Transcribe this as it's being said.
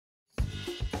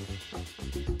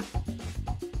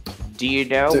Do you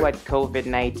know what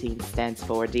COVID-19 stands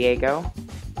for, Diego?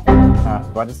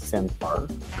 What does it stand for?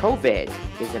 COVID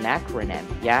is an acronym,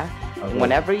 yeah? Okay. And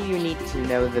whenever you need to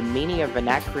know the meaning of an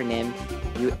acronym,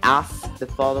 you ask the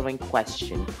following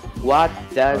question. What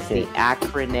does the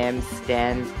acronym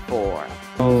stand for?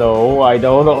 No, I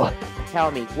don't know. Tell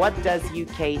me, what does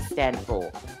UK stand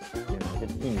for?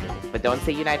 United Kingdom. But don't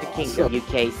say United Kingdom.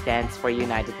 UK stands for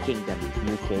United Kingdom.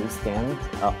 UK stands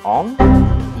on?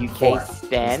 UK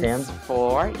stands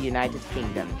for United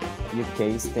Kingdom.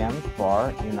 UK stands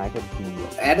for United Kingdom.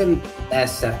 Add an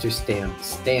S after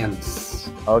stands.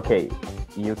 Okay.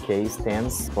 UK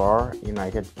stands for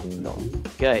United Kingdom.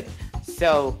 Good.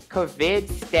 So, COVID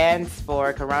stands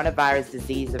for Coronavirus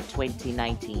Disease of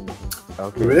 2019.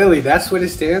 Okay. Really? That's what it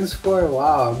stands for?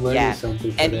 Wow, I'm learning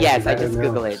something. And yes, I just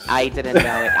Googled it. I didn't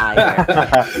know it either.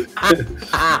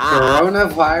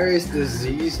 Coronavirus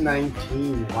Disease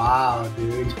 19. Wow,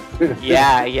 dude.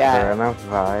 Yeah.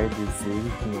 Coronavirus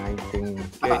Disease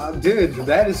 19. Dude,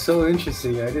 that is so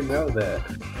interesting. I didn't know that.